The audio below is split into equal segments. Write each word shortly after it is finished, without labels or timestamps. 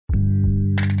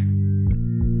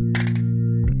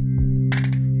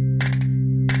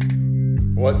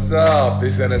What's up?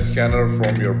 This is Enes Kenner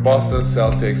from your Boston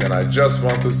Celtics, and I just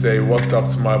want to say what's up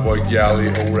to my boy Gally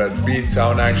over at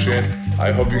Beantown Action.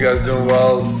 I hope you guys doing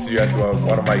well. See you at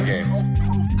one of my games.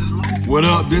 What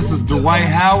up? This is Dwight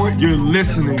Howard. You're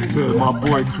listening to my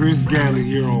boy Chris Galley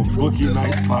here on Bookie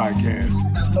Nights Podcast.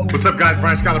 What's up, guys?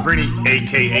 Brian Scalabrine,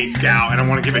 a.k.a. Scal, and I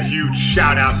want to give a huge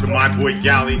shout-out to my boy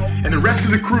Galley and the rest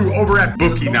of the crew over at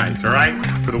Bookie Nights, all right?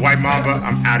 For the White Mamba,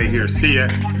 I'm out of here. See ya.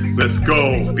 Let's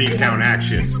go, Beantown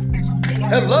Action.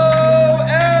 Hello,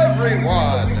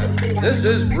 everyone. This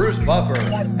is Bruce Buffer,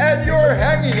 and you're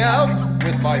hanging out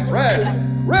with my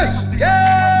friend, Chris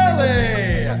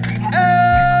Galley.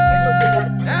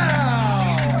 And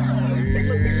now,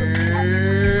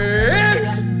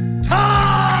 it's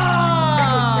time!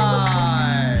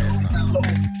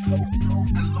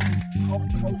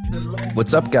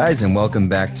 What's up, guys, and welcome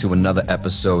back to another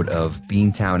episode of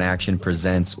Beantown Action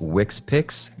presents Wicks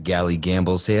Picks. Gally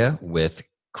Gambles here with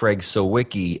Craig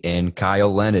Sawicki and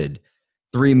Kyle Leonard.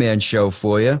 Three-man show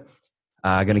for you.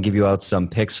 Going to give you out some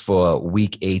picks for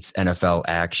Week 8's NFL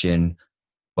action.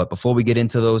 But before we get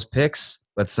into those picks,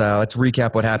 let's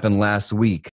recap what happened last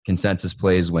week. Consensus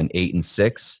plays went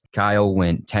 8-6. Kyle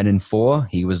went 10-4.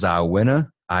 He was our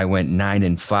winner. I went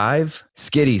 9-5.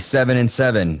 Skitty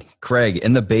 7-7. Craig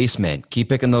in the basement. Keep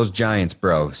picking those Giants,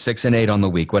 bro. 6-8 on the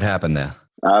week. What happened there?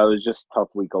 It was just a tough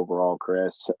week overall,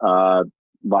 Chris. A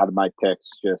lot of my picks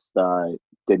just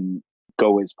didn't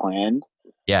go as planned.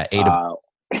 Yeah, 8 of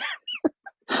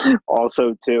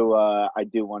Also, too, I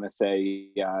do want to say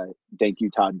thank you,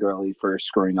 Todd Gurley, for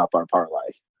screwing up our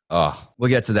parlay. Oh, we'll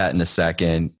get to that in a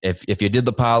second. If you did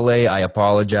the parlay, I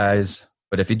apologize.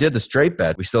 But if you did the straight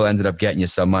bet, we still ended up getting you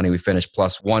some money. We finished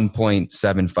plus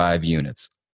 1.75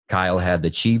 units. Kyle had the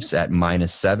Chiefs at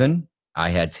 -7. I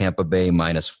had Tampa Bay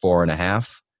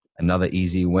 -4.5. Another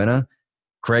easy winner.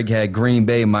 Craig had Green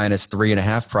Bay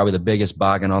 -3.5, probably the biggest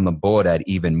bargain on the board at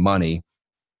even money.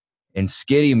 And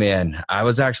Skitty, man,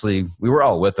 we were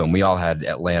all with him. We all had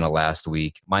Atlanta last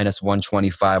week,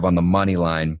 -125 on the money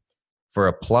line for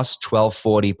a plus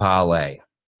 1240 parlay.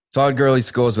 Todd Gurley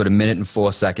scores with 1 minute and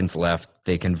 4 seconds left.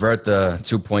 They convert the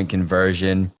 2-point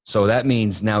conversion. So that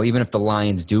means now even if the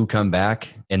Lions do come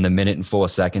back in the 1 minute and 4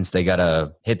 seconds, they got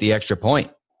to hit the extra point.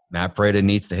 Matt Prater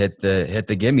needs to hit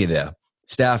the gimme there.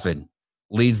 Stafford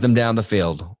leads them down the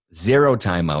field. 0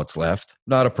 timeouts left.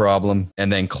 Not a problem. And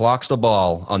then clocks the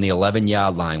ball on the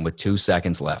 11-yard line with 2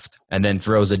 seconds left. And then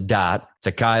throws a dot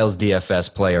to Kyle's DFS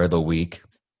player of the week,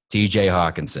 TJ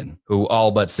Hawkinson, who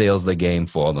all but seals the game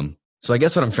for them. So I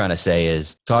guess what I'm trying to say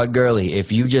is, Todd Gurley,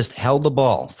 if you just held the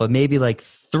ball for maybe like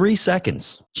 3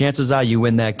 seconds, chances are you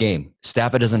win that game.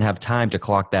 Stafford doesn't have time to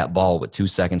clock that ball with 2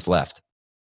 seconds left.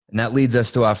 And that leads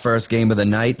us to our first game of the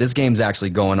night. This game's actually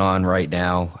going on right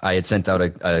now. I had sent out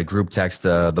a group text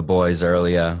to the boys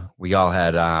earlier. We all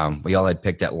had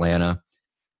picked Atlanta,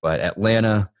 but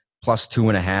Atlanta plus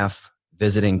 2.5,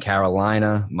 visiting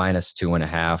Carolina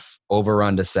 -2.5,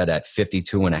 over/under set at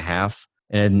 52.5.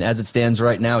 And as it stands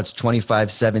right now, it's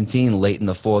 25-17 late in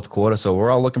the fourth quarter, so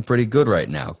we're all looking pretty good right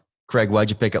now. Craig, why'd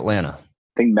you pick Atlanta? I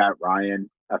think Matt Ryan,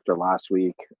 after last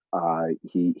week,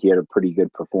 he had a pretty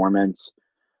good performance.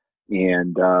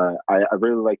 And I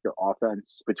really like their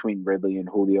offense between Ridley and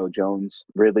Julio Jones.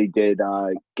 Ridley did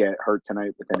get hurt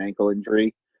tonight with an ankle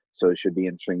injury, so it should be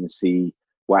interesting to see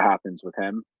what happens with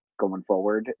him going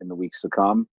forward in the weeks to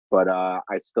come. But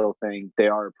I still think they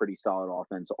are a pretty solid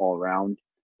offense all around,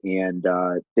 and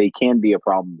they can be a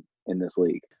problem in this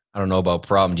league. I don't know about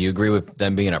problem. Do you agree with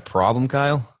them being a problem,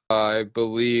 Kyle? I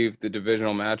believe the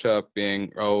divisional matchup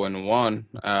being 0-1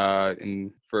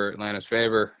 for Atlanta's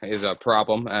favor is a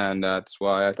problem, and that's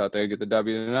why I thought they'd get the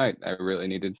W tonight. I really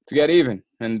needed to get even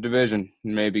in the division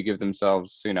and maybe give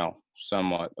themselves,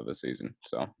 somewhat of a season.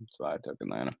 So that's why I took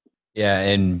Atlanta. Yeah,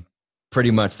 and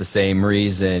pretty much the same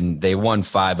reason. They won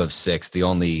 5 of 6. The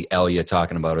only L you're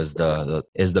talking about is the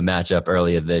matchup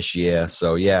earlier this year.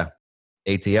 So yeah,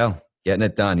 ATL. Getting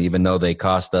it done, even though they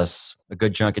cost us a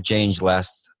good chunk of change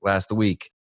last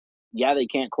week. Yeah, they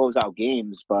can't close out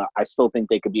games, but I still think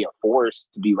they could be a force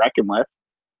to be reckoned with.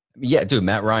 Yeah, dude,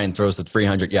 Matt Ryan throws to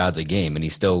 300 yards a game, and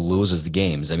he still loses the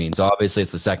games. I mean, so obviously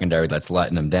it's the secondary that's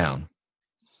letting them down.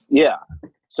 Yeah.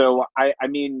 So, I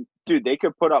mean, dude, they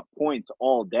could put up points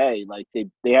all day. Like,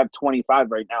 they have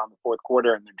 25 right now in the fourth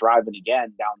quarter, and they're driving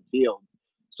again downfield.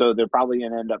 So they're probably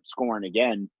going to end up scoring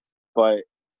again. But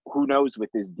who knows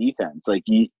with this defense? Like,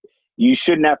 you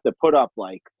shouldn't have to put up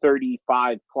like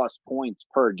 35 plus points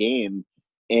per game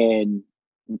and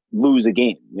lose a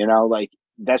game. Like,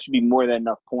 that should be more than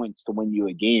enough points to win you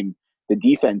a game. The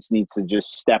defense needs to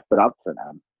just step it up for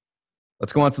them.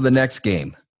 Let's go on to the next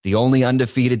game. The only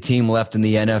undefeated team left in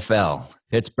the NFL,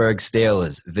 Pittsburgh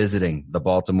Steelers visiting the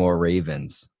Baltimore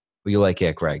Ravens. Who you like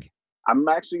here, Craig? I'm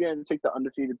actually going to take the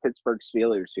undefeated Pittsburgh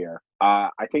Steelers here. I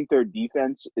think their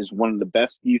defense is one of the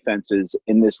best defenses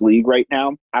in this league right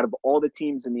now. Out of all the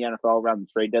teams in the NFL around the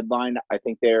trade deadline, I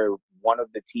think they're one of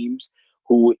the teams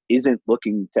who isn't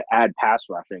looking to add pass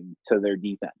rushing to their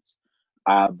defense.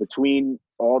 Between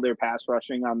all their pass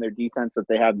rushing on their defense that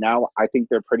they have now, I think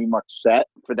they're pretty much set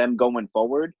for them going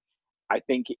forward. I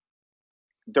think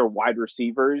their wide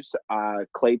receivers,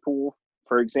 Claypool,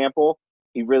 for example,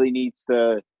 he really needs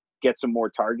to get some more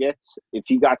targets. If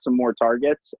he got some more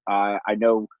targets, I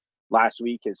know last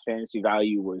week his fantasy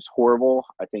value was horrible.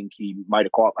 I think he might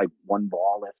have caught like one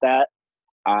ball, if that.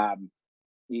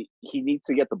 He needs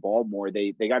to get the ball more.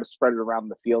 They got to spread it around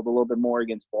the field a little bit more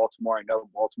against Baltimore. I know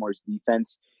Baltimore's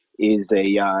defense is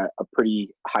a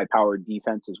pretty high-powered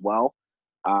defense as well.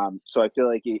 So I feel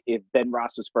like if Ben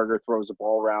Roethlisberger throws the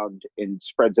ball around and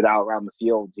spreads it out around the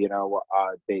field,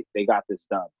 they got this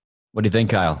done. What do you think,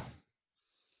 Kyle?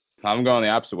 I'm going the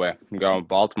opposite way. I'm going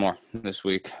Baltimore this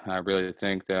week. I really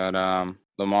think that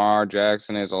Lamar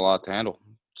Jackson has a lot to handle.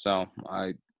 So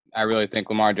I really think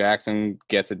Lamar Jackson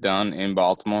gets it done in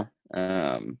Baltimore.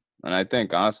 And I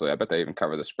think, honestly, I bet they even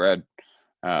cover the spread,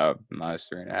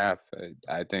 -3.5.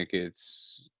 I think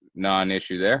it's not an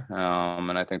issue there.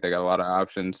 And I think they got a lot of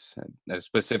options,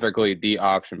 specifically the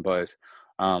option plays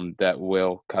that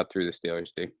will cut through the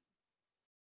Steelers' D.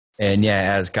 And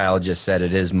yeah, as Kyle just said,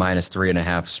 it is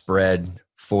 -3.5 spread,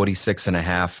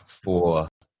 46.5 for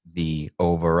the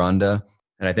over-under.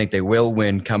 And I think they will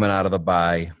win coming out of the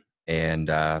bye, and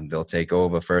they'll take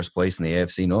over first place in the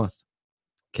AFC North.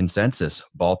 Consensus,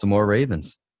 Baltimore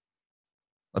Ravens.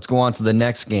 Let's go on to the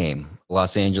next game.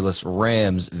 Los Angeles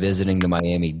Rams visiting the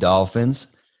Miami Dolphins.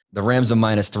 The Rams are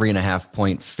 -3.5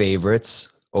 point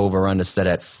favorites. Over-under set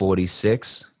at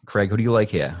 46. Craig, who do you like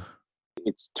here?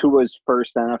 It's Tua's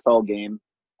first NFL game.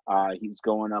 He's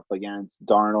going up against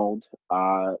Darnold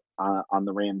on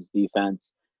the Rams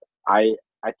defense. I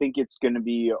think it's going to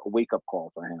be a wake-up call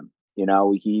for him.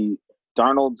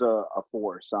 Darnold's a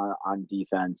force on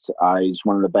defense. He's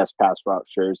one of the best pass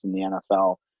rushers in the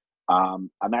NFL.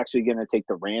 I'm actually going to take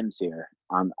the Rams here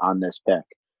on this pick.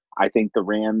 I think the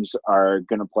Rams are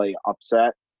going to play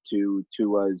upset to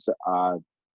Tua's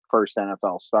first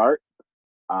NFL start.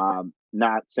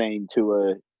 Not saying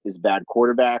Tua is a bad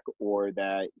quarterback or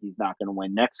that he's not going to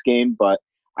win next game, but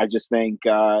I just think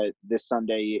this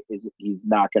Sunday he's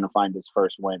not going to find his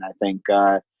first win. I think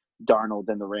Darnold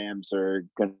and the Rams are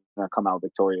going to come out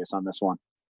victorious on this one.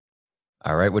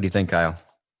 All right. What do you think, Kyle?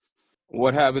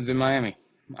 What happens in Miami?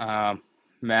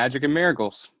 Magic and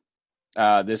miracles.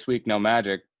 This week, no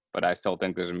magic, but I still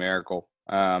think there's a miracle.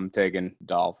 Taking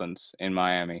Dolphins in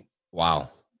Miami. Wow.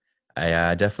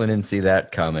 I definitely didn't see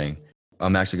that coming.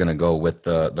 I'm actually going to go with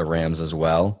the Rams as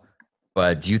well.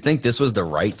 But do you think this was the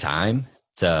right time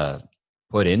to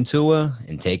put in Tua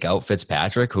and take out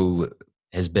Fitzpatrick, who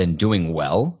has been doing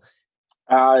well?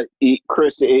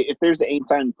 Chris, if there's any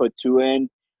time to put Tua in,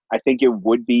 I think it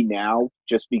would be now,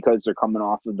 just because they're coming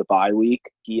off of the bye week.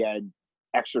 He had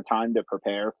extra time to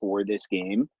prepare for this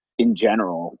game in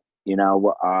general. He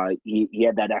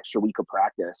had that extra week of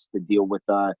practice to deal with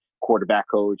the quarterback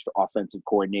coach, offensive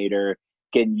coordinator,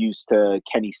 getting used to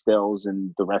Kenny Stills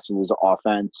and the rest of his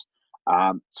offense.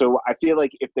 So I feel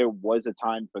like if there was a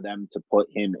time for them to put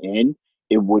him in,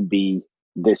 it would be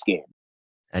this game.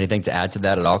 Anything to add to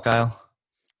that at all, Kyle?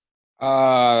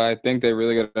 I think they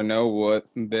really got to know what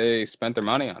they spent their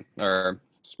money on or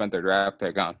spent their draft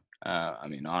pick on.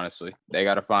 Honestly, they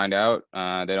got to find out.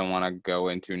 They don't want to go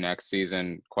into next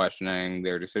season questioning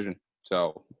their decision.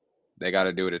 So they got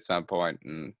to do it at some point,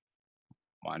 and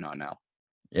why not now?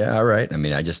 Yeah, all right.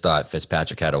 I just thought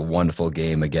Fitzpatrick had a wonderful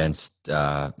game against,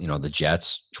 the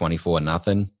Jets,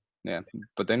 24-0. Yeah,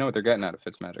 but they know what they're getting out of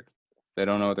Fitzmagic. They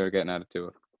don't know what they're getting out of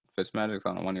Tua. Fitzmagic's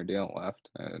on a one-year deal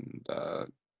left, and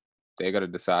they got to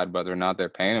decide whether or not they're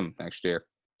paying him next year.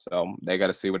 So they got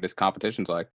to see what his competition's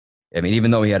like.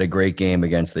 Even though he had a great game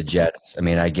against the Jets,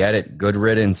 I get it. Good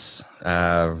riddance.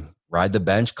 Ride the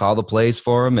bench, call the plays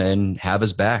for him, and have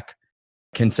his back.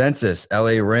 Consensus,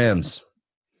 LA Rams.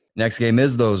 Next game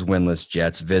is those winless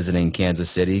Jets visiting Kansas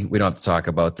City. We don't have to talk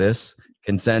about this.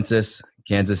 Consensus,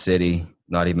 Kansas City,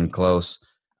 not even close.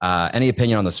 Any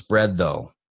opinion on the spread,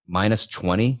 though?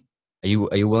 -20?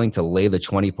 Are you willing to lay the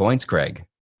 20 points, Craig?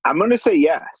 I'm going to say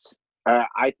yes.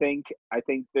 I think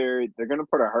they're going to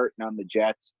put a hurting on the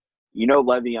Jets.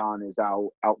 Le'Veon is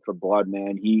out for blood,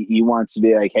 man. He wants to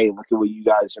be like, hey, look at what you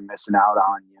guys are missing out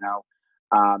on.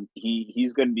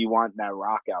 He's going to be wanting that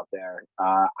rock out there.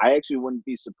 I actually wouldn't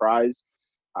be surprised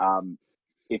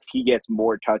if he gets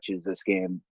more touches this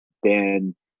game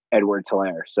than Edwards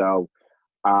Hilaire. So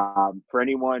for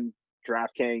anyone,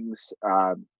 DraftKings,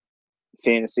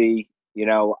 fantasy,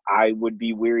 I would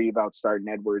be weary about starting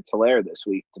Edwards Hilaire this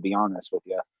week, to be honest with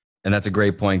you. And that's a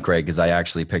great point, Craig, because I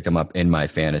actually picked him up in my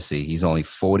fantasy. He's only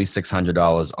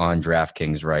 $4,600 on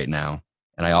DraftKings right now.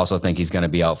 And I also think he's going to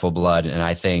be out for blood. And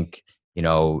I think,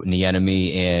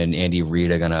 Nienemy and Andy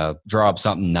Reid are going to draw up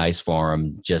something nice for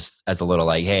him, just as a little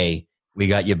like, hey, we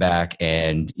got you back,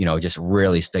 and, just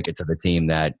really stick it to the team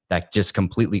that just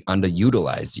completely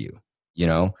underutilized you,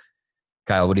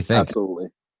 Kyle, what do you think? Absolutely.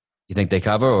 You think they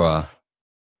cover, or?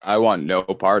 I want no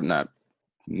part in that.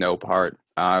 No part.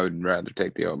 I would rather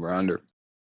take the over-under.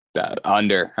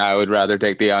 I would rather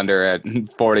take the under at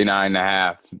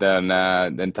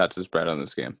 49.5 than touch the spread on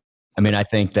this game. I mean, I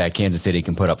think that Kansas City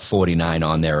can put up 49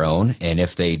 on their own, and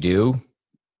if they do,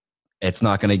 it's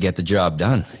not going to get the job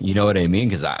done. You know what I mean?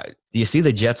 Because do you see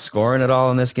the Jets scoring at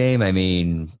all in this game? I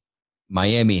mean,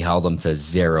 Miami held them to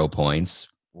 0 points.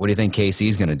 What do you think KC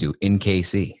is going to do in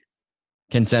KC?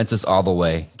 Consensus all the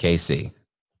way, KC.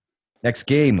 Next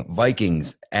game,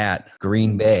 Vikings at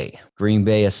Green Bay. Green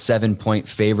Bay a 7-point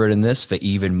favorite in this for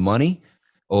even money.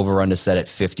 Over under set at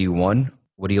 51.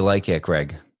 What do you like here,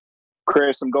 Craig?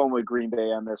 Chris, I'm going with Green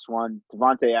Bay on this one.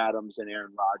 Devontae Adams and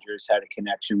Aaron Rodgers had a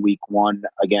connection week 1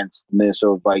 against the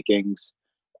Minnesota Vikings.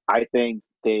 I think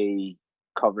they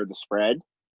cover the spread,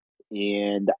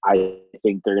 and I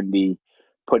think they're going to be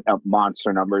putting up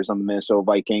monster numbers on the Minnesota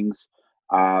Vikings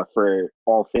for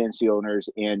all fantasy owners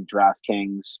and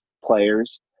DraftKings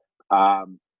players.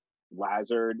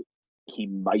 Lazard, he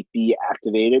might be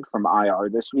activated from IR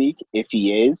this week. If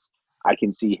he is, I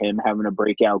can see him having a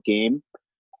breakout game.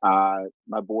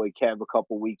 My boy Kev a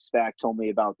couple weeks back told me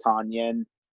about Tanyan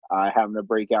having a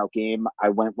breakout game. I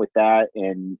went with that,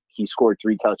 and he scored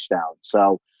 3 touchdowns.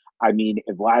 So, I mean,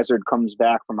 if Lazard comes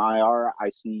back from IR, I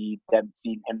see them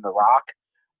feeding him the rock.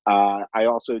 I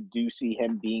also do see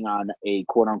him being on a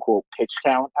quote-unquote pitch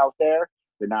count out there.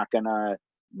 They're not going to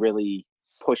really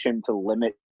push him to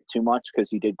limit too much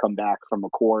because he did come back from a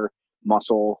core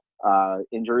muscle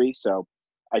injury. So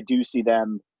I do see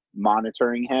them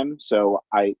monitoring him. So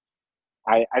I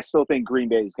still think Green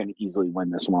Bay is going to easily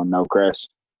win this one, though, Chris.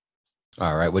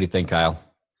 All right. What do you think, Kyle?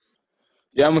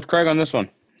 Yeah, I'm with Craig on this one.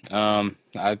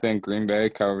 I think Green Bay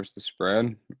covers the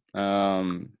spread.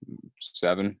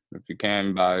 7, if you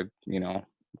can, by,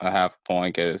 a half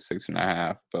point, get it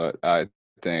 6.5. But I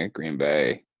think Green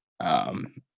Bay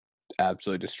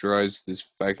absolutely destroys this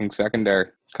Viking secondary.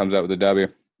 Comes out with a W.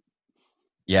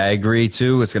 Yeah, I agree,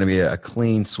 too. It's going to be a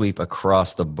clean sweep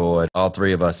across the board. All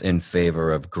 3 of us in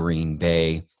favor of Green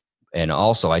Bay. And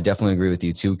also, I definitely agree with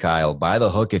you, too, Kyle. Buy the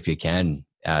hook if you can.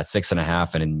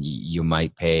 6.5, and you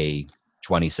might pay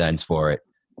 20 cents for it.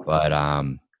 But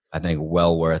I think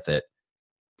well worth it.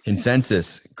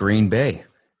 Consensus, Green Bay.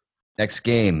 Next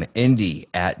game, Indy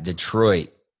at Detroit.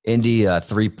 Indy,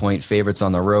 3-point favorites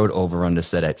on the road, over under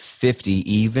set at 50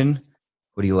 even.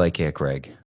 What do you like here,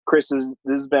 Craig? Chris, this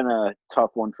has been a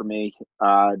tough one for me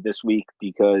this week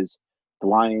because the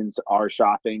Lions are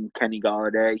shopping Kenny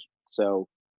Golladay. So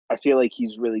I feel like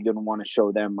he's really going to want to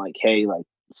show them, like, hey, like,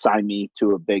 sign me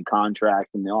to a big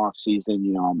contract in the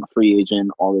offseason. I'm a free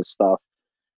agent, all this stuff.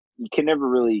 You can never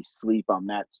really sleep on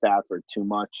Matt Stafford too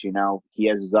much. He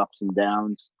has his ups and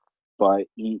downs, but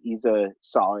he's a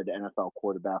solid NFL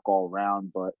quarterback all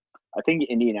around. But I think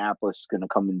Indianapolis is going to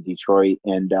come in Detroit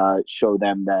and show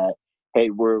them that, hey,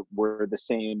 we're the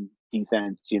same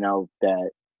defense, that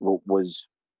was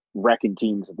wrecking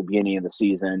teams at the beginning of the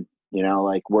season.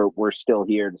 Like we're still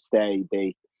here to stay.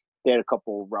 They had a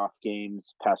couple rough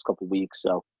games past couple weeks,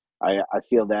 so I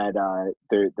feel that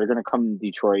they're going to come to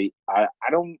Detroit.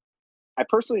 I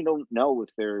personally don't know if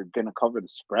they're going to cover the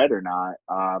spread or not.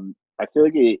 I feel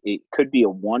like it could be a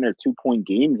 1 or 2 point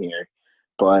game here,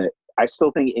 but I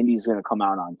still think Indy's going to come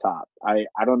out on top. I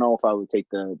don't know if I would take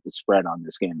the spread on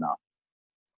this game though.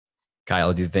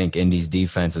 Kyle, do you think Indy's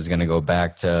defense is going to go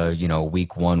back to,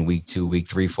 week 1, week 2, week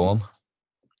 3 form?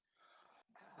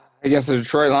 Against the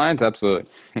Detroit Lions,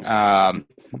 absolutely.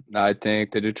 I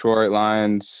think the Detroit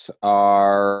Lions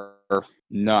are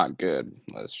not good.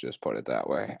 Let's just put it that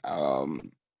way.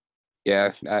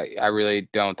 Yeah, I really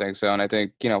don't think so. And I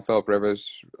think, Phillip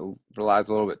Rivers relies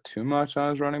a little bit too much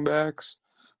on his running backs.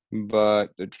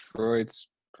 But Detroit's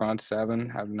front 7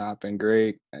 have not been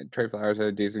great. Trey Flowers had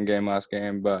a decent game last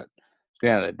game. But at the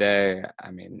end of the day, I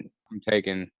mean, I'm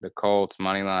taking the Colts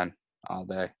money line all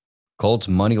day. Colts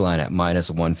money line at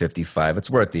 -155.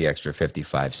 It's worth the extra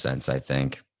 55 cents, I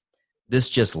think. This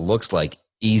just looks like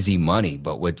easy money.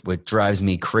 But what drives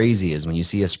me crazy is when you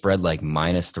see a spread like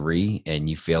 -3 and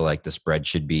you feel like the spread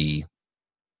should be,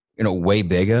 way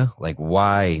bigger. Like,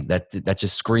 why? That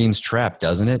just screams trap,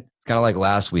 doesn't it? It's kind of like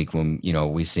last week when,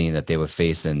 we seen that they were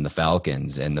facing the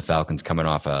Falcons, and the Falcons coming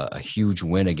off a huge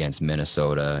win against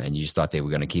Minnesota, and you just thought they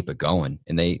were going to keep it going.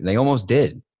 And they almost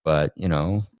did. But,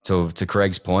 so to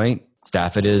Craig's point,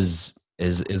 Stafford is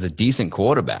a decent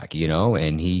quarterback,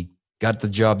 and he got the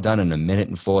job done in 1 minute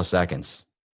and 4 seconds,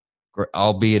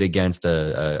 albeit against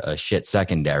a shit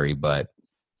secondary, but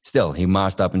still, he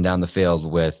marched up and down the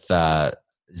field with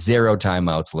 0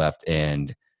 timeouts left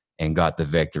and got the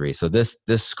victory. So this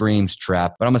screams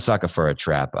trap, but I'm a sucker for a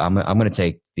trap. I'm going to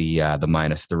take the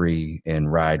 -3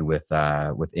 and ride with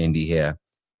Indy here.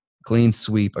 Clean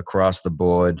sweep across the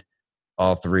board,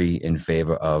 all 3 in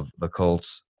favor of the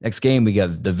Colts. Next game, we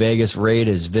got the Vegas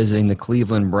Raiders visiting the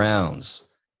Cleveland Browns.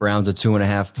 Browns are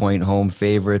 2.5-point home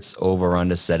favorites. Over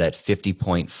under set at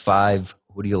 50.5.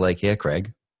 Who do you like here,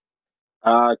 Craig?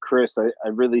 Chris, I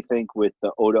really think with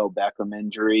the Odell Beckham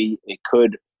injury, it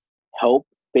could help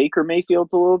Baker Mayfield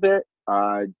a little bit.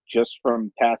 Just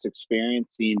from past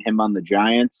experience, seeing him on the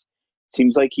Giants,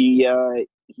 seems like he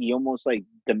almost like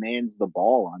demands the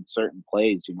ball on certain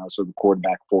plays, so the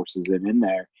quarterback forces it in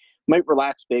there. Might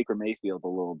relax Baker Mayfield a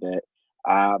little bit.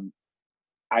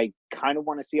 I kind of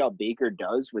want to see how Baker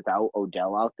does without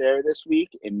Odell out there this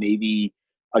week and maybe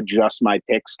adjust my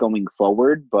picks going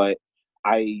forward, but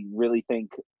I really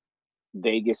think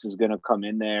Vegas is going to come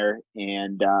in there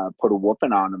and put a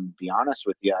whooping on them, to be honest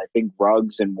with you. I think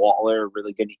Ruggs and Waller are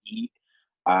really going to eat.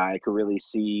 I could really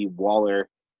see Waller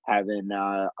having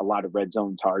a lot of red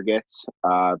zone targets,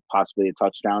 possibly a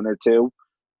touchdown or two.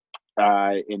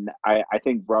 And I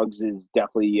think Ruggs is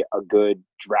definitely a good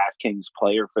DraftKings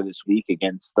player for this week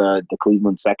against the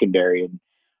Cleveland secondary. And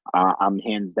I'm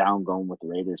hands down going with the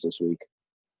Raiders this week.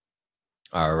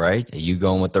 All right. Are you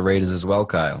going with the Raiders as well,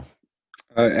 Kyle?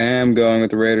 I am going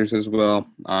with the Raiders as well.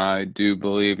 I do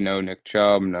believe no Nick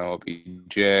Chubb, no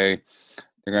OBJ. They're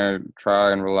going to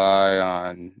try and rely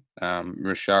on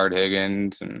Rashard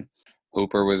Higgins, and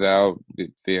Hooper was out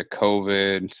via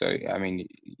COVID. So, I mean,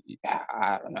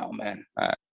 I don't know, man.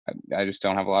 I just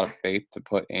don't have a lot of faith to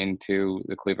put into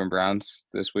the Cleveland Browns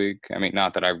this week. I mean,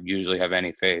 not that I usually have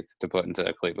any faith to put into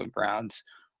the Cleveland Browns,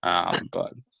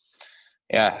 but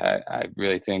yeah, I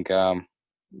really think the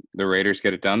Raiders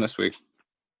get it done this week.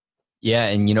 Yeah,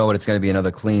 and you know what? It's going to be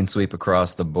another clean sweep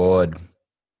across the board.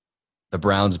 The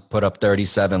Browns put up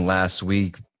 37 last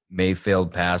week.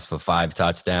 Mayfield passed for 5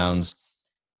 touchdowns.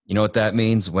 You know what that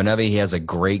means? Whenever he has a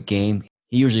great game,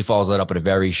 he usually follows it up with a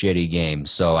very shitty game.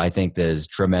 So I think there's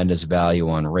tremendous value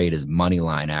on Raiders money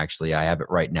line, actually. I have it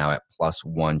right now at plus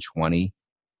 120.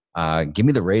 Give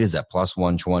me the Raiders at plus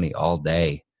 120 all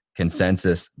day.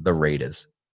 Consensus, the Raiders.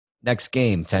 Next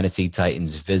game, Tennessee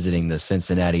Titans visiting the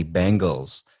Cincinnati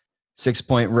Bengals.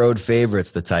 6-point road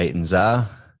favorites, the Titans are.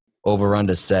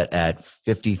 Over-under set at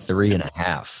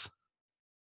 53.5.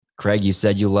 Craig, you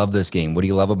said you love this game. What do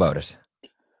you love about it?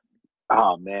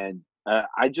 Oh, man.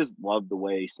 I just love the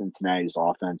way Cincinnati's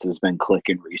offense has been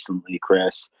clicking recently,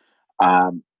 Chris.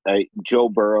 Joe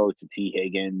Burrow to T.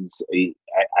 Higgins,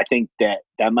 I think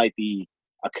that might be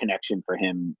a connection for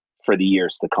him for the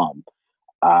years to come.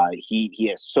 He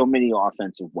has so many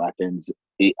offensive weapons.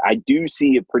 I do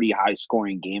see a pretty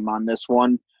high-scoring game on this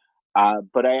one,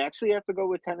 but I actually have to go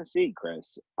with Tennessee,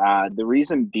 Chris. The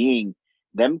reason being,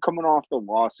 them coming off the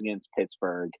loss against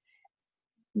Pittsburgh,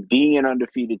 being an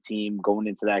undefeated team going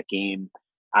into that game,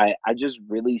 I just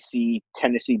really see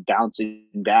Tennessee bouncing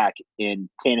back and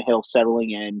Tannehill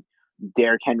settling in,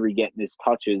 Derrick Henry getting his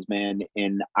touches, man,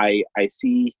 and I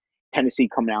see Tennessee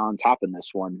coming out on top in this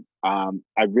one.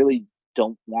 I really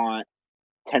don't want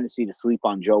Tennessee to sleep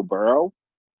on Joe Burrow.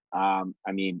 I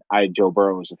mean, I had Joe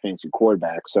Burrow as a fantasy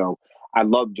quarterback, so I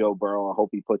love Joe Burrow. I hope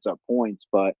he puts up points,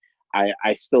 but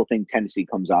I still think Tennessee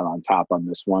comes out on top on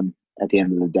this one at the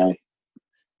end of the day.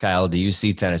 Kyle, do you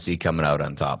see Tennessee coming out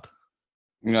on top?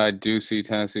 I do see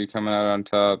Tennessee coming out on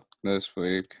top this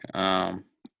week. I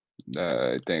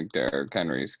think Derrick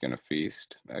Henry's going to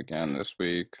feast again this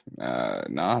week.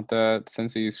 Not that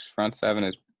Cincy's front seven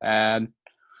is bad.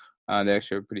 They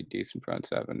actually have a pretty decent front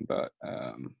seven. But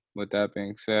with that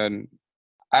being said,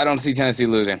 I don't see Tennessee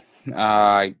losing.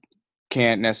 I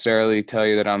can't necessarily tell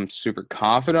you that I'm super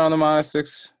confident on the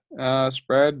 -6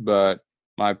 spread, but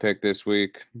my pick this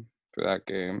week for that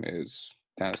game is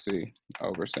Tennessee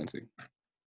over Cincy.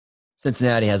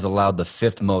 Cincinnati has allowed the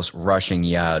 5th most rushing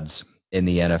yards in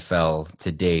the NFL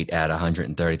to date at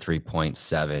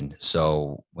 133.7.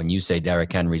 So when you say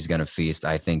Derrick Henry's going to feast,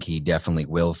 I think he definitely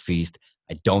will feast.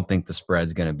 I don't think the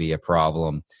spread's going to be a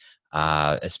problem,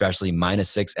 especially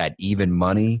 -6 at even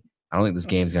money. I don't think this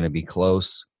game's going to be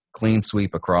close. Clean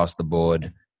sweep across the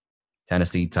board.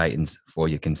 Tennessee Titans for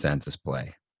your consensus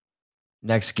play.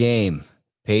 Next game,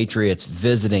 Patriots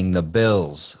visiting the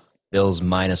Bills. Bills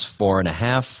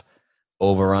 -4.5.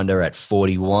 Over under at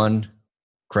 41.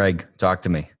 Craig, talk to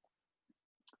me.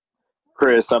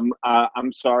 Chris, I'm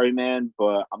sorry, man,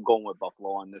 but I'm going with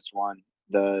Buffalo on this one.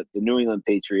 The New England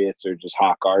Patriots are just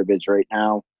hot garbage right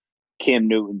now. Cam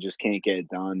Newton just can't get it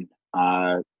done.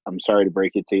 I'm sorry to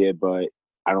break it to you, but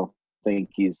I don't think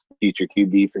he's the future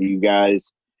QB for you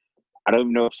guys. I don't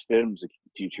even know if Stidham's a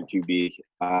future QB.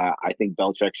 I think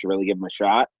Belichick should really give him a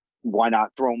shot. Why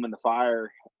not throw him in the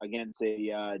fire against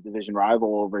a division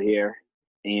rival over here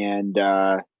and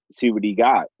see what he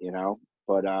got, you know?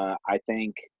 But I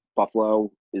think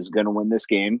Buffalo is going to win this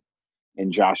game,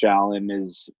 and Josh Allen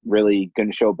is really going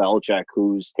to show Belichick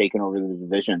who's taken over the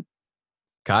division.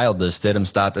 Kyle, does Stidham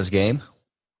start this game?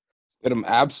 Stidham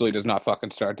absolutely does not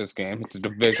fucking start this game. It's a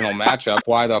divisional matchup.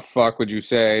 Why the fuck would you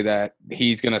say that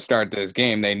he's going to start this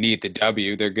game? They need the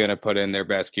W. They're going to put in their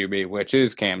best QB, which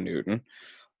is Cam Newton.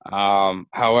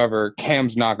 However,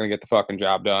 Cam's not going to get the fucking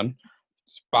job done.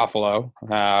 It's Buffalo.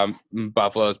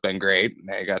 Buffalo's been great.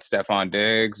 They got Stephon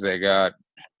Diggs. They got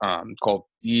Cole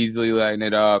Beasley lighting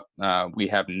it up. We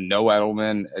have no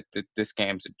Edelman. This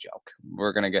game's a joke.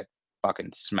 We're going to get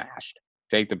fucking smashed.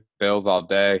 Take the Bills all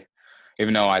day.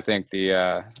 Even though I think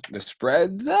the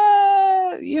spreads,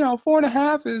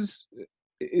 4.5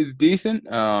 is decent.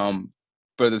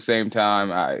 But at the same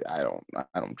time, I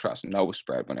don't trust no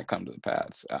spread when it comes to the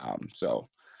Pats. So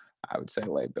I would say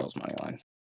lay Bills money line.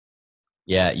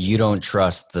 Yeah, you don't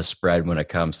trust the spread when it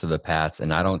comes to the Pats,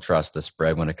 and I don't trust the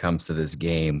spread when it comes to this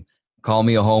game. Call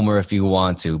me a homer if you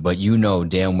want to, but you know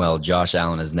damn well Josh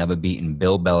Allen has never beaten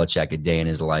Bill Belichick a day in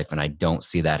his life, and I don't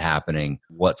see that happening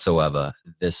whatsoever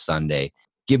this Sunday.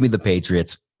 Give me the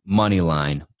Patriots money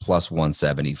line plus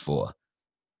 174.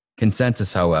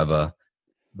 Consensus, however,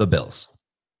 the Bills.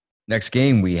 Next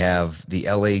game, we have the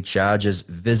LA Chargers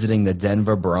visiting the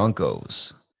Denver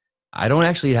Broncos. I don't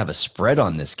actually have a spread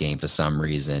on this game for some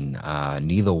reason.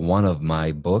 Neither one of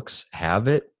my books have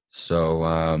it,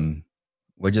 so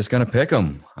we're just going to pick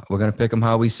them. We're going to pick them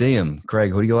how we see them.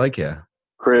 Craig, who do you like here?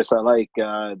 Chris, I like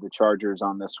the Chargers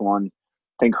on this one.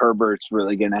 I think Herbert's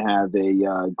really going to have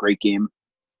a great game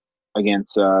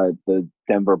against the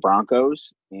Denver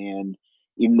Broncos. And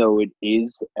even though it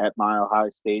is at Mile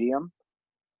High Stadium,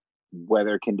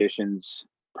 weather conditions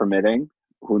permitting,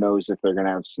 who knows if they're going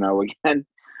to have snow again.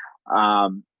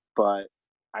 But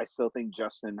I still think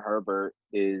Justin Herbert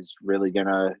is really going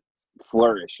to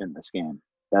flourish in this game.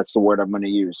 That's the word I'm going to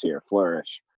use here,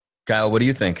 flourish. Kyle, what do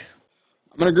you think?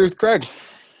 I'm going to agree with Craig.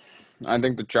 I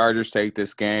think the Chargers take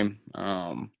this game. It's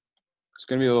going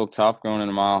to be a little tough going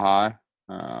into Mile High,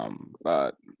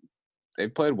 but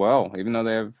they've played well. Even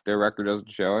though their record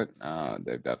doesn't show it,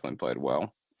 they've definitely played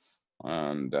well.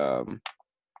 And I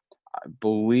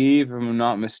believe, if I'm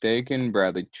not mistaken,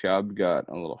 Bradley Chubb got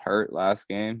a little hurt last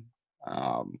game.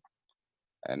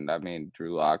 And, I mean,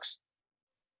 Drew Lock's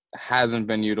hasn't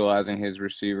been utilizing his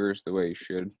receivers the way he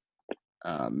should.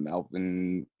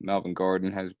 Melvin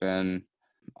Gordon has been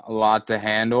a lot to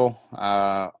handle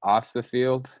off the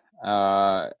field,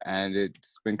 and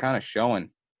it's been kind of showing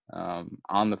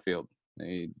on the field.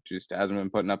 He just hasn't been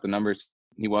putting up the numbers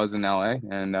he was in LA,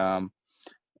 and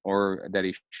or that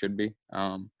he should be.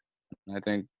 I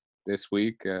think this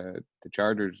week the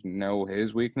Chargers know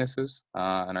his weaknesses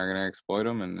and are going to exploit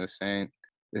them, and this ain't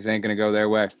going to go their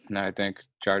way. And I think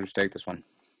Chargers take this one.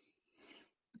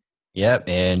 Yep,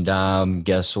 and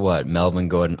guess what? Melvin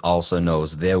Gordon also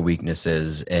knows their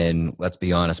weaknesses, and let's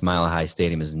be honest, Mile High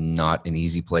Stadium is not an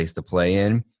easy place to play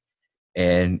in,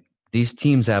 and these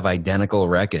teams have identical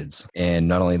records, and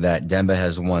not only that, Denver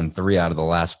has won 3 out of the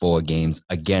last 4 games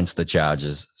against the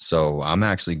Chargers, so I'm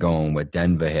actually going with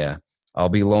Denver here. I'll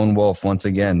be lone wolf once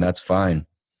again, that's fine,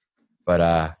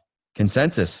 but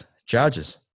consensus,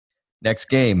 Chargers. Next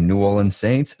game, New Orleans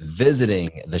Saints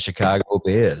visiting the Chicago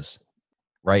Bears.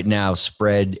 Right now,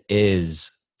 spread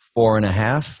is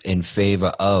 4.5 in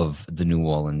favor of the New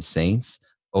Orleans Saints.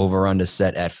 Over under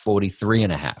set at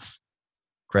 43.5.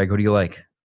 Craig, who do you like?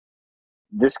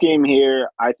 This game here,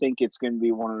 I think it's going to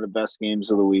be one of the best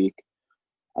games of the week.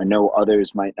 I know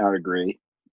others might not agree,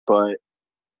 but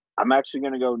I'm actually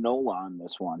going to go NOLA on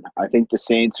this one. I think the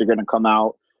Saints are going to come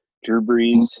out. Drew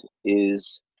Brees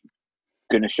is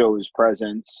going to show his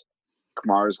presence.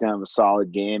 Kamara's going to have a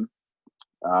solid game.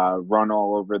 Run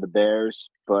all over the Bears,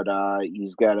 but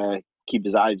he's got to keep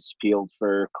his eyes peeled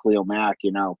for Khalil Mack.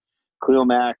 You know, Khalil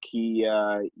Mack, he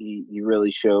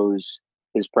really shows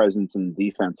his presence in the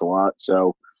defense a lot.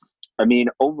 So, I mean,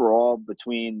 overall,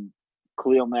 between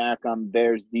Khalil Mack on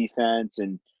Bears defense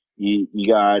and you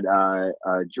got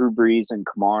Drew Brees and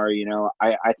Kamara,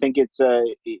 I think it's a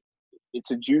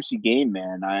juicy game,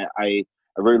 man. I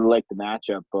really like the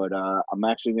matchup, but I'm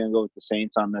actually going to go with the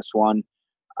Saints on this one.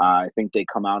 I think they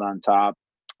come out on top.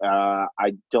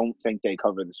 I don't think they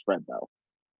cover the spread, though.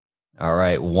 All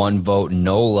right, 1 vote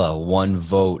Nola, 1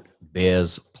 vote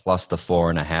Bears plus the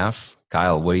 4.5.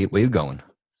 Kyle, where you going?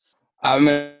 I'm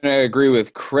going to agree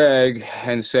with Craig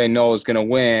and say Nola's going to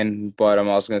win, but I'm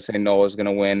also going to say Nola's going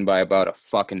to win by about a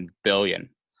fucking billion.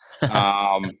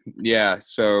 Yeah,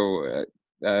 so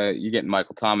you get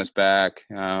Michael Thomas back.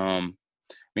 I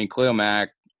mean, Khalil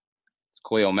Mack, it's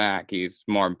Khalil Mack. He's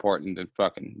more important than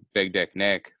fucking Big Dick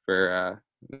Nick for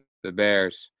the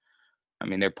Bears. I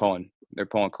mean, they're pulling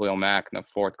Khalil Mack in the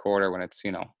fourth quarter when it's,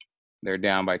 they're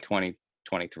down by 20,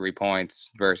 23 points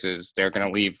versus they're going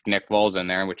to leave Nick Foles in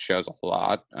there, which shows a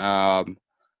lot.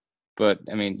 But,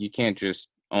 I mean, you can't just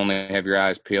only have your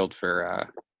eyes peeled for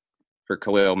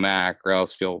Khalil Mack or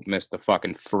else you'll miss the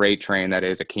fucking freight train that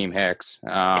is Akeem Hicks.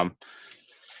 I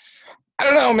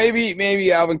don't know.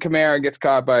 Maybe Alvin Kamara gets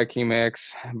caught by Akeem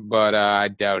Hicks, but I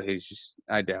doubt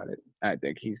it. I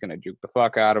think he's going to juke the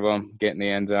fuck out of him, get in the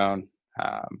end zone.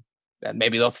 That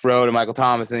maybe they'll throw to Michael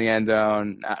Thomas in the end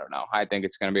zone. I don't know. I think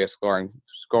it's going to be a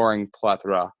scoring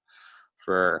plethora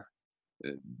for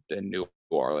the New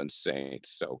Orleans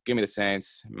Saints. So give me the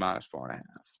Saints -4.5.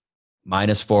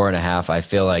 -4.5. I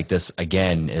feel like this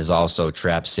again is also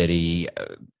Trap City.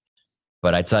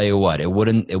 But I tell you what, it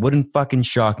wouldn't fucking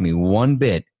shock me one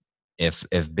bit if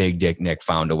Big Dick Nick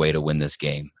found a way to win this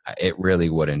game. It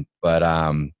really wouldn't. But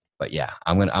yeah,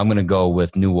 I'm gonna go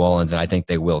with New Orleans, and I think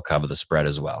they will cover the spread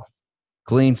as well.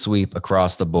 Clean sweep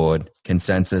across the board.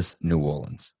 Consensus: New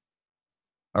Orleans.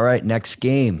 All right, next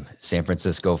game: San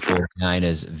Francisco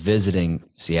 49ers visiting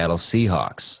Seattle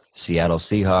Seahawks. Seattle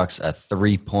Seahawks are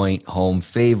 3-point home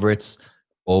favorites.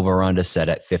 Over/under set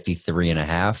at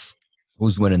 53.5.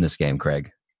 Who's winning this game,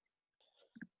 Craig?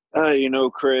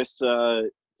 Chris,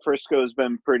 Frisco's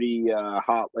been pretty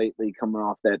hot lately coming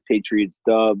off that Patriots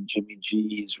dub. Jimmy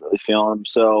G's really feeling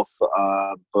himself.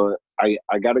 But I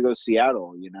got to go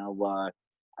Seattle.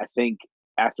 I think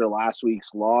after last week's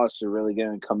loss, they're really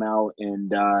going to come out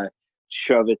and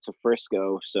shove it to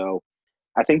Frisco. So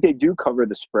I think they do cover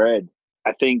the spread.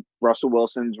 I think Russell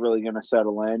Wilson's really going to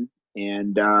settle in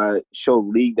and show the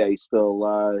league that he's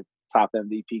still top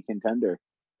MVP contender.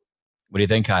 What do you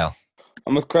think, Kyle?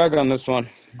 I'm with Craig on this one.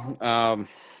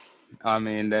 I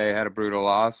mean, they had a brutal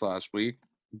loss last week.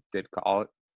 Did call it,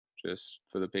 just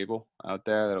for the people out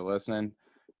there that are listening.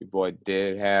 Your boy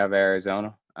did have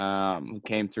Arizona.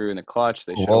 Came through in the clutch.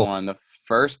 They should have won the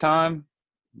first time,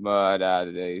 but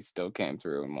they still came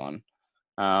through and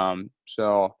won.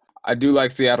 So I do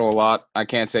like Seattle a lot. I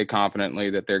can't say confidently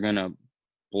that they're going to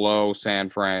blow San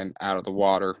Fran out of the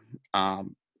water.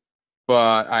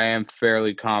 But I am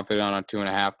fairly confident on a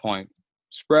 2.5-point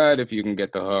spread if you can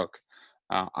get the hook.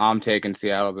 I'm taking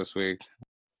Seattle this week.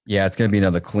 Yeah, it's going to be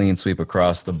another clean sweep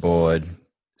across the board.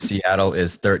 Seattle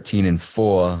is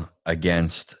 13-4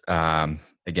 against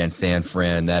San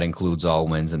Fran. That includes all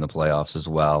wins in the playoffs as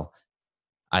well.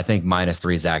 I think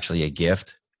 -3 is actually a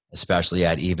gift, especially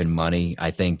at even money.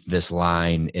 I think this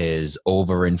line is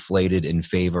overinflated in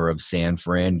favor of San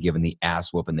Fran, given the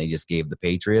ass whooping they just gave the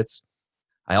Patriots.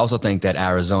 I also think that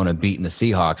Arizona beating the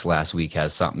Seahawks last week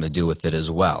has something to do with it as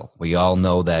well. We all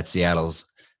know that Seattle's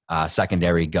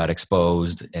secondary got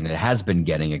exposed, and it has been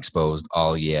getting exposed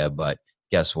all year. But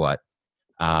guess what?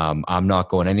 I'm not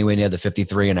going anywhere near the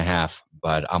 53.5,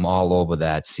 but I'm all over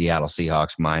that Seattle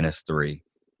Seahawks -3.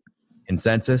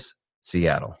 Consensus: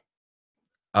 Seattle.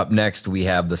 Up next, we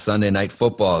have the Sunday night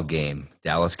football game.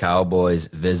 Dallas Cowboys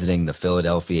visiting the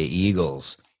Philadelphia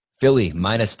Eagles. Philly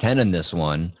 -10 in this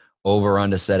one.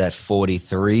 Over/under set at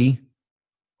 43.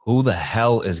 Who the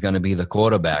hell is going to be the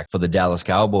quarterback for the Dallas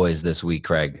Cowboys this week,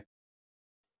 Craig?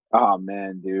 Oh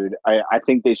man, dude! I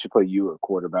think they should put you at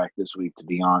quarterback this week. To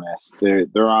be honest,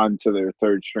 they're on to their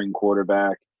third string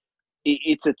quarterback.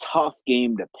 It's a tough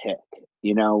game to pick,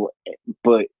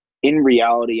 but in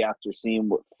reality, after seeing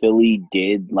what Philly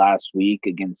did last week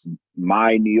against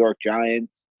my New York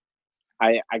Giants,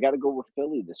 I got to go with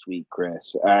Philly this week,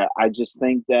 Chris. I just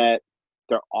think that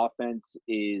their offense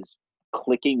is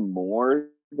clicking more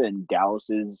than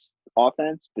Dallas's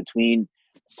offense between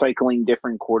cycling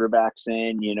different quarterbacks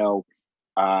in.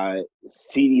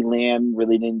 CeeDee Lamb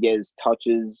really didn't get his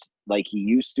touches like he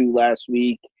used to last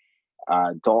week.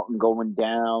 Dalton going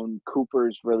down.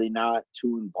 Cooper's really not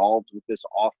too involved with this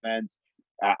offense.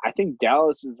 I think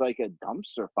Dallas is like a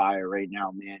dumpster fire right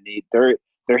now, man. They're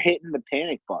hitting the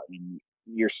panic button.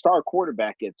 Your star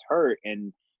quarterback gets hurt,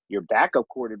 and your backup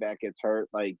quarterback gets hurt.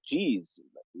 Like, geez,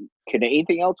 can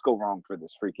anything else go wrong for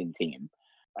this freaking team?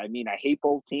 I mean, I hate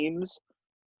both teams.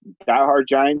 Diehard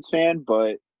Giants fan,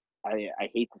 but I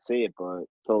hate to say it, but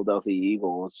Philadelphia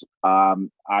Eagles.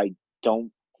 I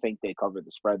don't think they cover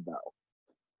the spread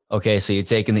though. Okay, so you're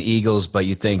taking the Eagles, but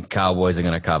you think Cowboys are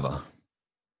going to cover?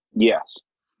 Yes.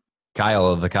 Kyle,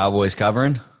 are the Cowboys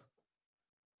covering?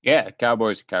 Yeah,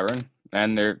 Cowboys are covering,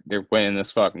 and they're winning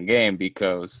this fucking game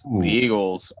because the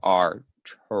Eagles are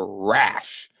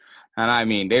trash, and I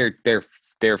mean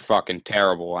they're fucking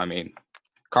terrible. I mean,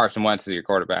 Carson Wentz is your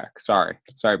quarterback. Sorry,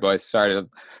 boys. Sorry to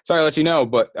let you know,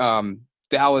 but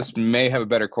Dallas may have a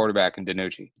better quarterback in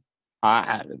DiNucci.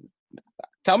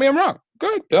 Tell me I'm wrong.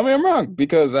 Good. Tell me I'm wrong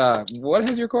because what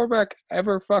has your quarterback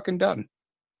ever fucking done?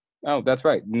 Oh, that's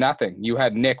right. Nothing. You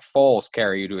had Nick Foles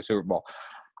carry you to a Super Bowl.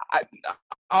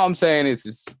 All I'm saying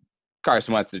is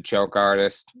Carson Wentz is a choke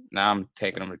artist. Now I'm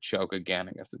taking him to choke again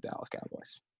against the Dallas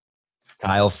Cowboys.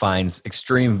 Kyle finds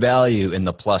extreme value in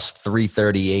the plus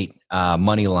 338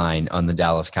 money line on the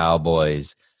Dallas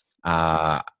Cowboys.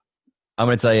 I'm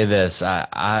going to tell you this.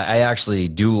 I actually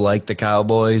do like the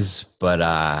Cowboys, but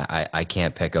I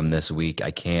can't pick them this week.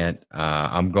 I can't.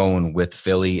 I'm going with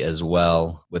Philly as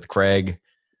well with Craig.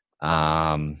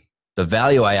 The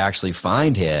value I actually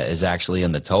find here is actually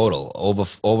in the total.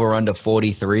 Over under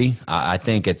 43. I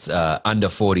think it's under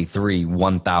 43,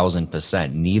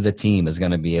 1,000%. Neither team is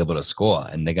going to be able to score,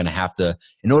 and they're going to have to,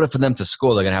 in order for them to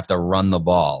score, they're going to have to run the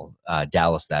ball.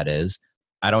 Dallas, that is.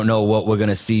 I don't know what we're going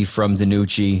to see from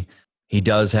DiNucci. He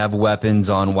does have weapons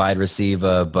on wide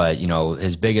receiver, but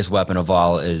his biggest weapon of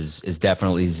all is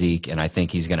definitely Zeke, and I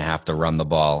think he's going to have to run the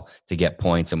ball to get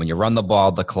points. And when you run the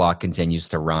ball, the clock continues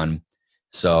to run.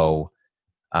 So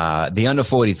the under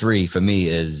 43 for me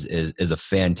is a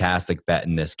fantastic bet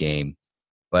in this game.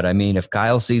 But I mean, if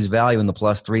Kyle sees value in the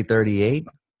plus 338,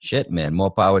 shit, man,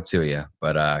 more power to you.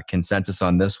 But consensus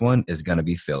on this one is going to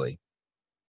be Philly.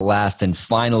 Last and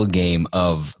final game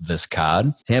of this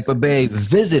card, Tampa Bay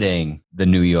visiting the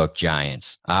New York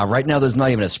Giants. Right now, there's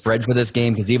not even a spread for this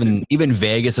game because even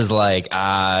Vegas is like,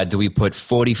 do we put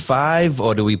 45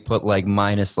 or do we put like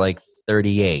minus like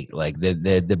 38? Like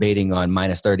they're debating on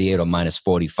minus 38 or minus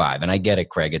 45. And I get it,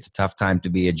 Craig. It's a tough time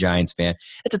to be a Giants fan.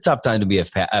 It's a tough time to be a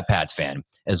Pats fan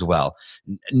as well.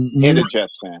 And a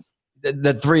Jets fan.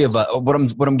 The three of us.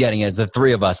 What I'm getting is the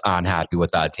three of us aren't happy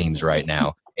with our teams right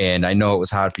now. And I know it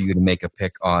was hard for you to make a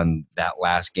pick on that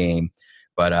last game.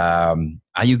 But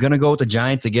are you going to go with the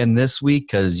Giants again this week?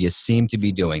 Because you seem to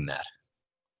be doing that.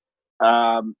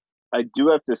 I do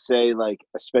have to say, like,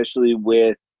 especially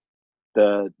with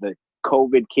the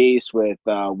COVID case with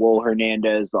Will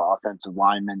Hernandez, the offensive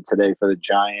lineman today for the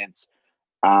Giants,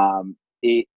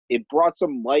 it brought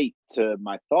some light to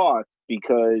my thoughts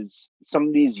because some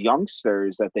of these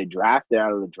youngsters that they drafted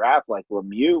out of the draft, like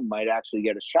Lemieux, might actually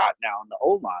get a shot now on the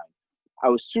O-line. I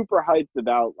was super hyped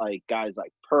about like guys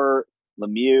like Pert,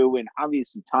 Lemieux, and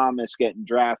obviously Thomas getting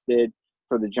drafted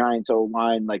for the Giants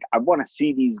O-line. Like, I want to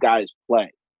see these guys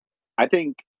play. I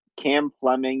think Cam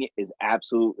Fleming is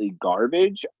absolutely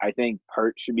garbage. I think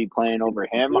Pert should be playing over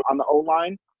him on the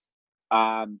O-line.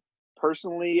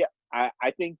 Personally,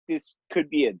 I think this could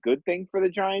be a good thing for the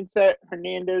Giants that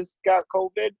Hernandez got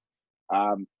COVID.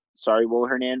 Sorry, Will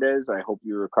Hernandez. I hope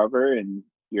you recover and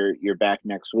you're back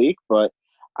next week. But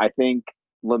I think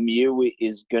Lemieux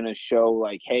is going to show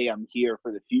like, hey, I'm here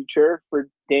for the future for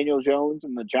Daniel Jones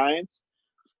and the Giants.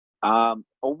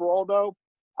 Overall, though,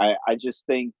 I just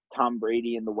think Tom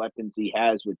Brady and the weapons he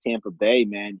has with Tampa Bay,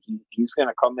 man, he's going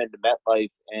to come into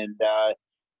MetLife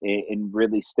and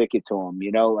really stick it to him.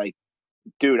 Like,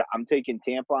 dude, I'm taking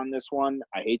Tampa on this one.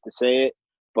 I hate to say it,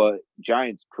 but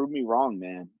Giants, prove me wrong,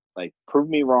 man. Like, prove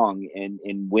me wrong and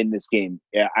win this game.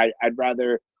 Yeah, I'd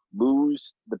rather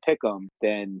lose the pick'em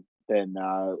than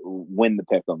win the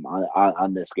pick'em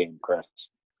on this game, Chris.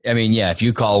 I mean, yeah, if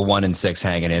you call 1-6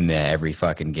 hanging in there every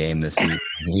fucking game this season,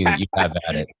 you have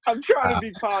at it. I'm trying to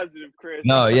be positive, Chris.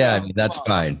 No, yeah, I mean, that's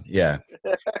fine. Yeah.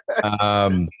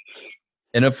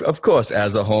 And of course,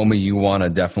 as a homer, you want to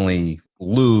definitely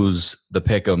lose the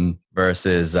pick'em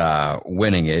versus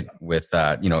winning it with,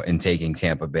 in taking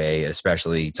Tampa Bay,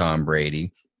 especially Tom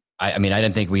Brady. I mean, I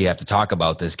didn't think we have to talk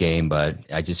about this game, but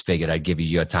I just figured I'd give you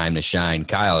your time to shine.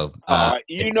 Kyle.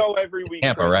 Every week,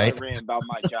 Tampa, Chris, right? I rant about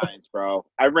my Giants, bro.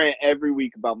 I rant every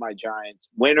week about my Giants.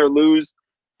 Win or lose,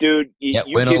 dude. Yeah,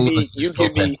 You win or give me, lose, we still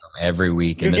pick them every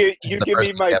week. And this is the give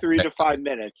first me my week I've 3 to picked 5 them.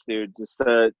 minutes, dude, just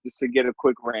to get a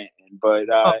quick rant in. But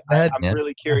Oh, go ahead, I'm man.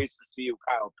 really curious to see who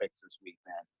Kyle picks this week,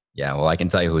 man. Yeah, well, I can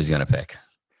tell you who he's going to pick.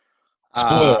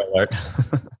 Spoiler alert.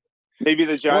 Maybe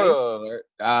the Giants. Spoiler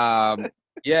alert.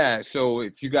 Yeah, so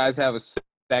if you guys have a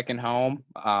second home,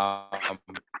 a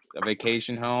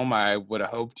vacation home, I would have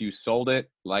hoped you sold it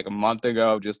like a month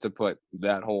ago just to put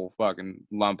that whole fucking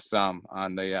lump sum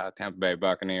on the Tampa Bay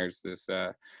Buccaneers this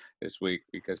week,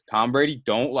 because Tom Brady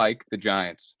don't like the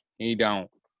Giants. He don't.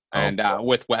 And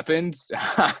with weapons,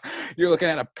 you're looking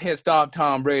at a pissed off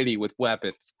Tom Brady with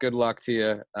weapons. Good luck to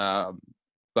you,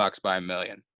 Bucks by a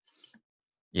million.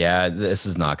 Yeah, this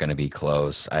is not going to be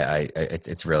close.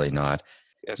 It's really not.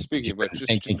 Yeah, speaking of which,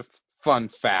 just a fun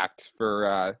fact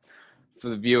for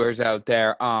the viewers out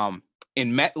there.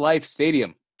 In MetLife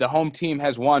Stadium, the home team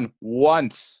has won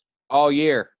once all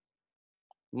year.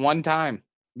 One time.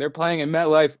 They're playing in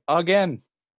MetLife again.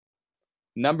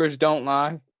 Numbers don't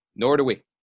lie, nor do we.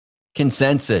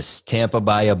 Consensus, Tampa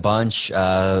by a bunch,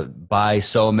 by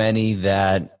so many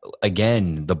that,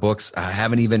 again, the books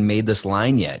haven't even made this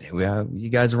line yet. You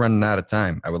guys are running out of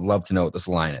time. I would love to know what this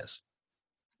line is.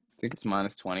 I think it's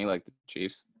 -20 like the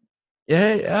Chiefs.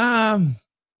 Yeah,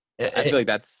 I feel like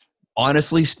that's...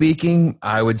 Honestly speaking,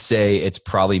 I would say it's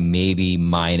probably maybe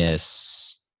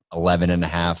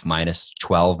 -11.5,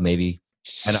 -12 maybe.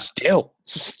 And Still.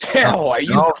 Are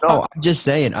you? No, I'm just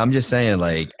saying.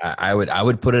 Like I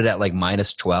would put it at like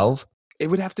 -12. It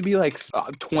would have to be like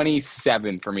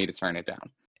 27 for me to turn it down.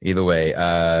 Either way,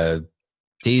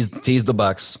 tease the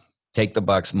Bucks, take the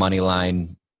Bucks money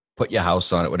line, put your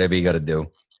house on it, whatever you got to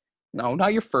do. No,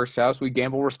 not your first house. We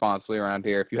gamble responsibly around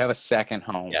here. If you have a second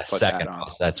home, Yeah, put second that on.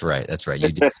 house. That's right. You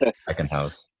do second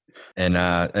house.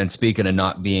 And speaking of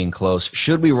not being close,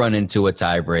 should we run into a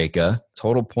tiebreaker?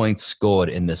 Total points scored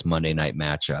in this Monday night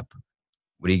matchup.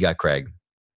 What do you got, Craig?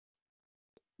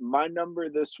 My number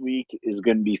this week is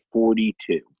going to be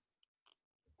 42.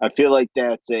 I feel like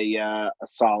that's a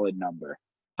solid number.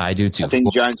 I do too. I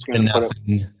think Giants going to put up.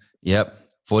 Yep,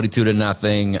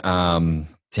 42-0.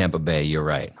 Tampa Bay. You're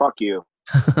right. Fuck you.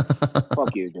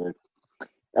 Fuck you, dude.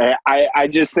 I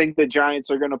just think the Giants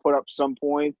are going to put up some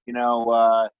points. You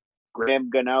know, Graham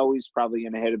Gano, he's probably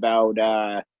going to hit about,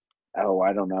 I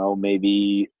don't know,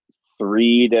 maybe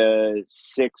 3 to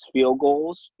 6 field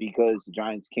goals because the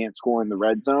Giants can't score in the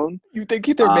red zone. You think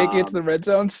they're making it to the red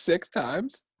zone 6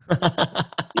 times?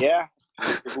 Yeah.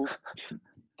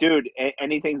 Dude,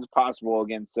 anything's possible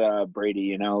against Brady.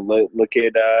 You know, look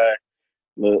at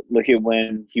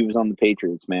when he was on the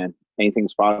Patriots, man.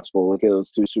 Anything's possible. Look at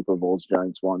those 2 Super Bowls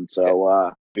Giants won.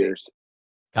 So, fierce.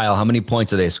 Kyle, how many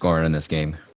points are they scoring in this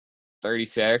game?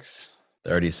 36.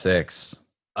 36.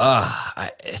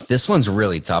 This one's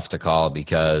really tough to call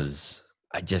because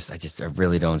I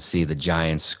really don't see the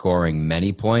Giants scoring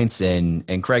many points. And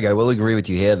Craig, I will agree with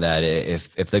you here that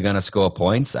if they're going to score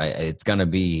points, it's going to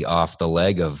be off the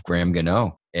leg of Graham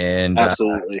Gano. And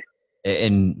absolutely.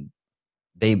 And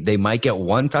they might get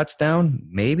 1 touchdown,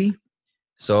 maybe.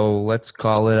 So let's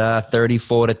call it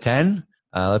 34-10.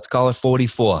 Let's call it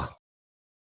 44.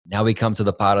 Now we come to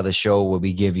the part of the show where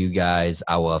we give you guys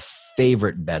our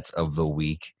favorite bets of the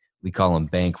week. We call them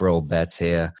bankroll bets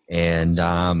here. And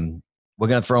we're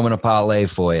going to throw them in a parlay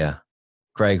for you.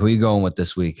 Craig, who are you going with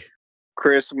this week?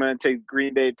 Chris, I'm going to take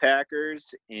Green Bay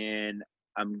Packers, and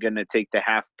I'm going to take the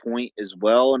half point as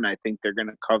well. And I think they're going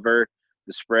to cover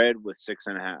the spread with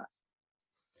 6.5.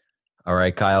 All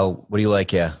right, Kyle, what do you like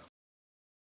here?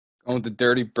 Going with the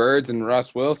Dirty Birds and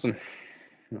Russ Wilson.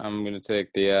 I'm going to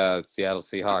take the Seattle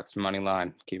Seahawks money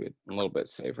line. Keep it a little bit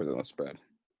safer than the spread.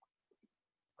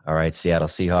 All right, Seattle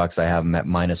Seahawks. I have them at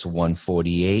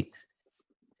 -148.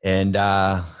 And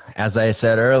as I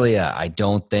said earlier, I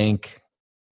don't think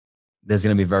there's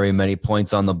going to be very many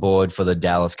points on the board for the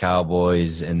Dallas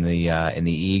Cowboys and the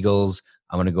Eagles.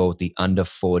 I'm going to go with the under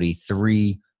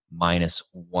 43,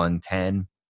 -110.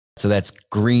 So that's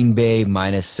Green Bay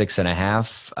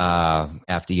 -6.5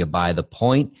 after you buy the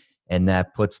point. And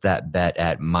that puts that bet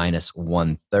at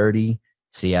 -130.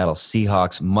 Seattle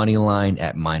Seahawks money line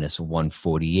at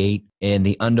 -148. And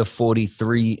the under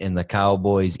 43 in the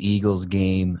Cowboys-Eagles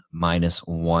game,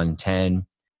 -110.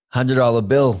 $100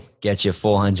 bill gets you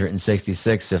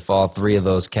 466 if all 3 of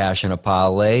those cash in a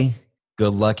parlay.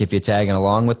 Good luck if you're tagging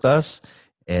along with us.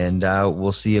 And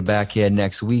we'll see you back here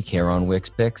next week here on Wicks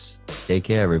Picks. Take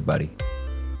care, everybody.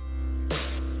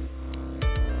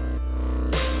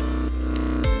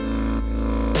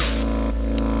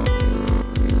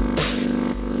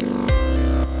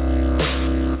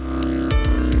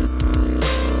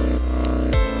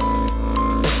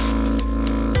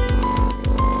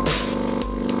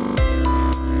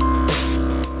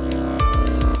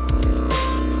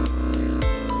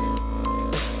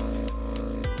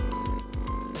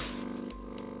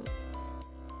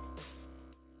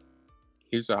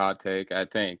 a hot take. I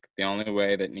think the only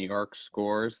way that New York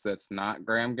scores that's not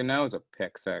Graham Gano is a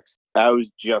pick six. I was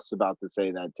just about to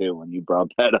say that too when you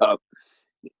brought that up.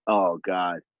 Oh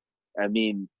God. I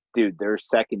mean, dude, their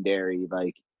secondary,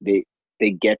 like they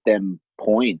get them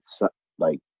points.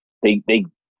 Like they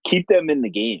keep them in the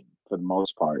game for the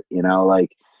most part, you know, like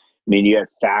I mean you had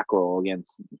Fackrell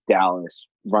against Dallas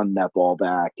running that ball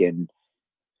back, and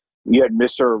you had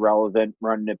Mr. Irrelevant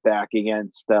running it back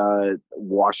against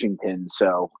Washington.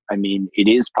 So I mean it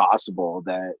is possible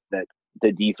that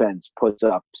the defense puts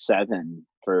up 7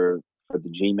 for the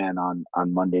G-Men on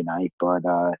Monday night, but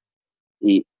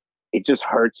it just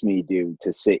hurts me, dude,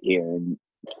 to sit here and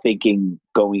thinking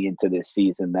going into this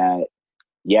season that,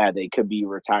 yeah, they could be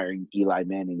retiring Eli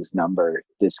Manning's number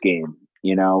this game.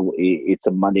 You know, it's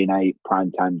a Monday night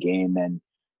primetime game, and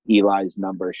Eli's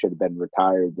number should have been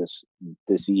retired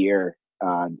this year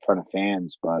in front of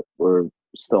fans, but we're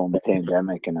still in the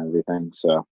pandemic and everything.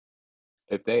 So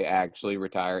If they actually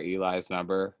retire Eli's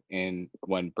number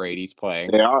when Brady's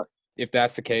playing, they are. if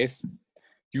that's the case,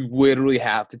 you literally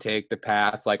have to take the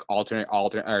Pats, like alternate,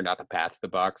 or not the Pats, the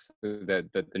Bucks,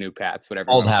 the new Pats, whatever.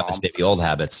 Old habits, baby. Old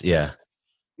habits. Yeah.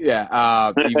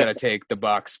 Yeah. You got to take the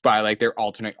Bucks by like their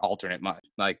alternate month.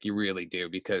 Like you really do,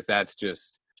 because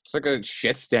it's like a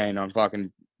shit stain on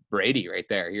fucking Brady right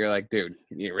there. You're like, dude,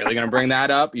 you're really going to bring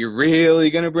that up? You're really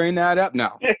going to bring that up?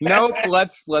 No. Nope.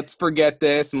 Let's forget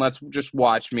this, and let's just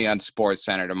watch me on Sports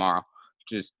Center tomorrow.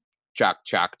 Just chuck.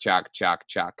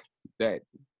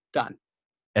 Done.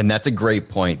 And that's a great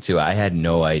point, too. I had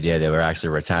no idea they were actually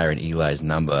retiring Eli's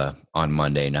number on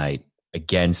Monday night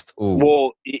against. Ooh.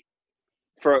 Well,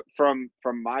 from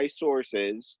my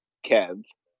sources, Kev,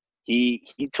 he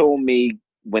told me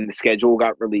when the schedule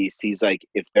got released, he's like,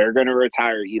 if they're going to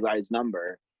retire Eli's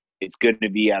number, it's going to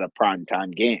be at a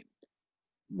primetime game.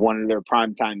 One of their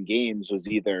primetime games was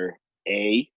either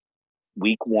A,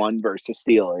 week 1 versus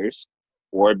Steelers,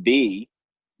 or B,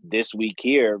 this week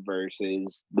here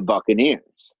versus the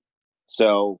Buccaneers.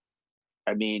 So,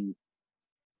 I mean,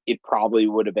 it probably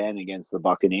would have been against the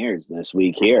Buccaneers this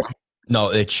week here.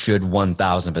 No, it should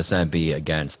 1,000% be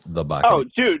against the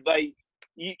Buccaneers. Oh, dude, like,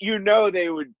 you know they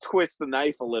would twist the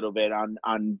knife a little bit on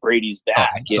Brady's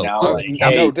back, you know? Like, hey,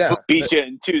 no doubt. beat you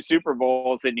in 2 Super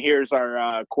Bowls, and here's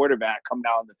our quarterback coming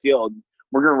out on the field.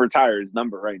 We're going to retire his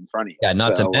number right in front of you. Yeah,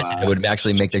 not to mention it would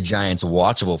actually make the Giants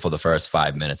watchable for the first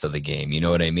 5 minutes of the game. You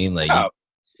know what I mean? Like,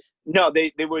 no,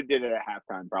 they would have did it at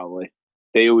halftime probably.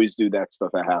 They always do that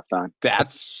stuff at halftime.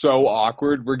 That's so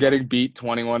awkward. We're getting beat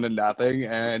 21-0,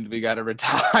 and we got to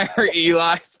retire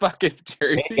Eli's fucking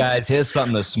jersey. Hey guys, here's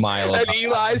something to smile about. And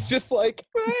Eli's just like,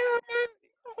 hey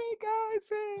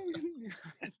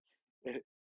guys.